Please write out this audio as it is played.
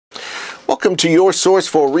Welcome to your source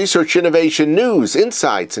for research innovation news,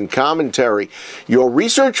 insights, and commentary. Your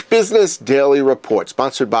Research Business Daily Report,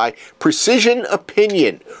 sponsored by Precision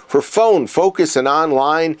Opinion. For phone, focus, and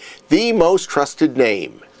online, the most trusted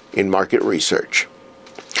name in market research.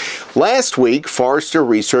 Last week, Forrester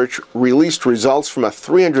Research released results from a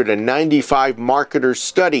 395 marketer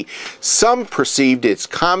study. Some perceived its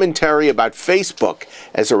commentary about Facebook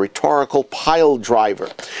as a rhetorical pile driver.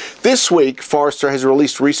 This week, Forrester has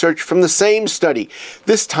released research from the same study.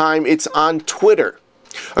 This time, it's on Twitter.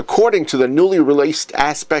 According to the newly released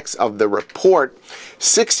aspects of the report,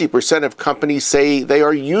 60% of companies say they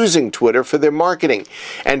are using Twitter for their marketing,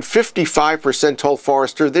 and 55% told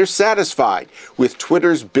Forrester they're satisfied with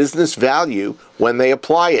Twitter's business value when they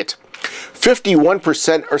apply it.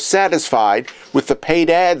 51% are satisfied with the paid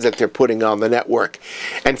ads that they're putting on the network,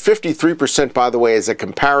 and 53%, by the way, as a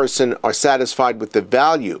comparison, are satisfied with the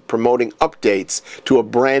value promoting updates to a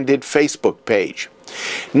branded Facebook page.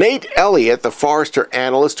 Nate Elliott, the Forrester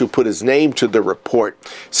analyst who put his name to the report,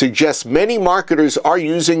 suggests many marketers are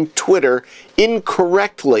using Twitter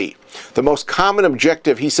incorrectly. The most common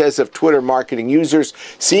objective, he says, of Twitter marketing users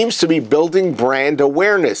seems to be building brand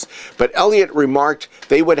awareness. But Elliott remarked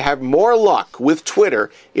they would have more luck with Twitter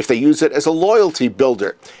if they use it as a loyalty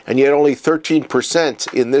builder. And yet only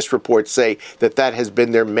 13% in this report say that that has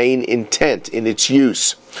been their main intent in its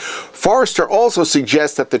use. Forrester also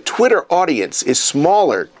suggests that the Twitter audience is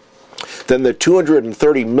smaller than the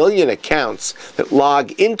 230 million accounts that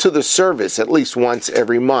log into the service at least once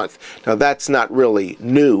every month. Now, that's not really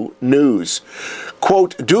new news.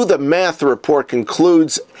 Quote, do the math, the report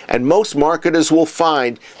concludes, and most marketers will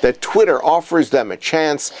find that Twitter offers them a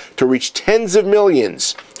chance to reach tens of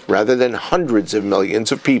millions rather than hundreds of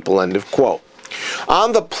millions of people, end of quote.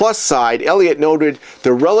 On the plus side, Elliott noted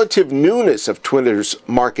the relative newness of Twitter's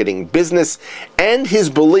marketing business and his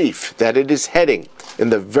belief that it is heading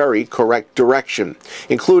in the very correct direction,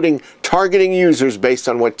 including targeting users based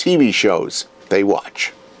on what TV shows they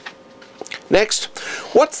watch. Next,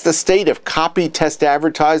 what's the state of copy test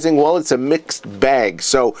advertising? Well, it's a mixed bag.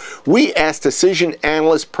 So we asked Decision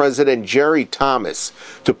Analyst President Jerry Thomas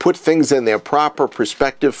to put things in their proper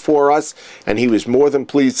perspective for us, and he was more than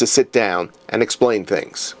pleased to sit down and explain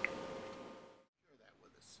things.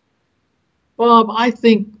 Bob, I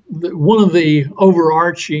think that one of the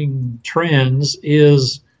overarching trends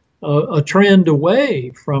is a trend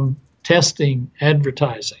away from testing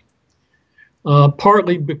advertising.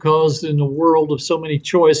 Partly because in the world of so many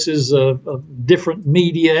choices of different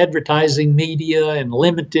media, advertising media, and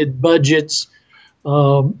limited budgets,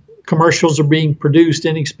 commercials are being produced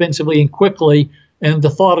inexpensively and quickly, and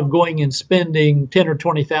the thought of going and spending $10,000 or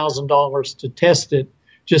 $20,000 to test it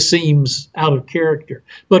just seems out of character.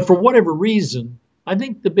 But for whatever reason, I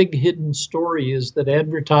think the big hidden story is that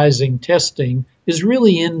advertising testing is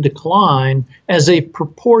really in decline as a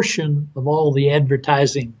proportion of all the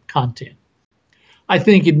advertising content. I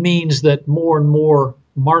think it means that more and more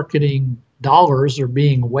marketing dollars are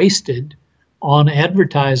being wasted on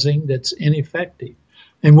advertising that's ineffective.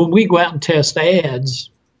 And when we go out and test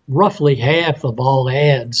ads, roughly half of all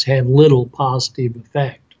ads have little positive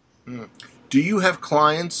effect. Do you have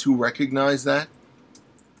clients who recognize that?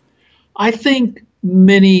 I think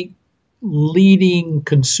many leading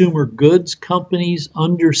consumer goods companies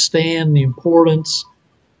understand the importance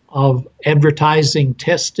of advertising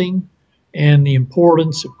testing and the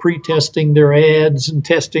importance of pre-testing their ads and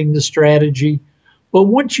testing the strategy. But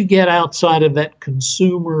once you get outside of that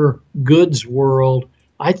consumer goods world,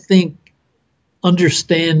 I think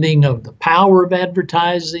understanding of the power of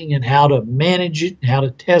advertising and how to manage it, how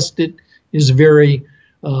to test it is very,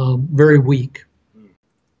 very weak.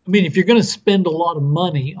 I mean, if you're going to spend a lot of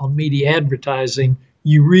money on media advertising,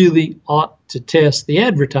 you really ought to test the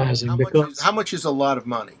advertising. How much is a lot of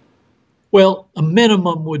money? Well, a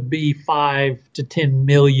minimum would be 5 to 10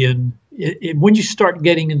 million. When you start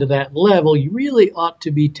getting into that level, you really ought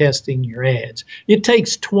to be testing your ads. It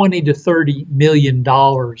takes $20 to $30 million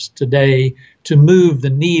today to move the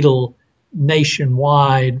needle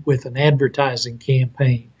nationwide with an advertising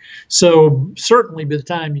campaign. So certainly by the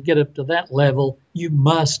time you get up to that level, you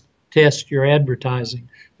must test your advertising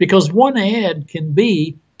because one ad can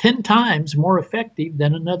be 10 times more effective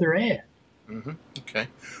than another ad. Okay.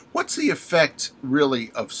 What's the effect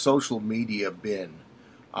really of social media been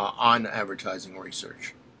on advertising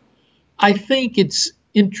research? I think it's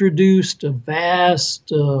introduced a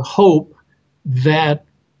vast hope that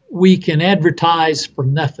we can advertise for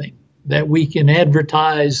nothing, that we can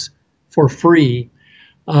advertise for free.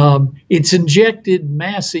 It's injected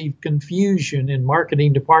massive confusion in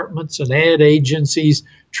marketing departments and ad agencies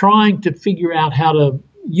trying to figure out how to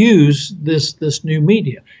use this new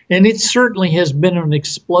media. And it certainly has been an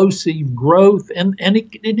explosive growth, and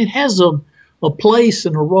it has a place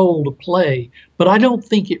and a role to play, but I don't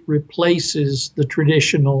think it replaces the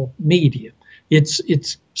traditional media.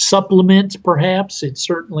 It's supplements, perhaps. It's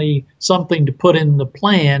certainly something to put in the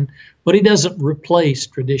plan, but it doesn't replace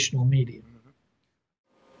traditional media.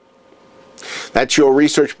 That's your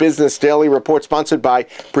Research Business Daily Report, sponsored by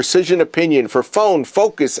Precision Opinion for phone,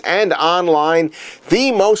 focus, and online,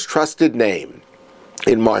 the most trusted name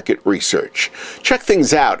in market research. Check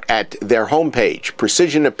things out at their homepage,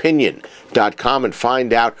 precisionopinion.com, and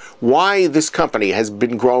find out why this company has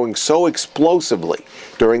been growing so explosively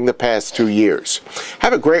during the past 2 years.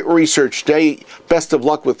 Have a great research day. Best of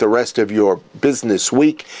luck with the rest of your business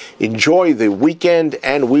week. Enjoy the weekend,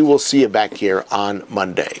 and we will see you back here on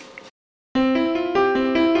Monday.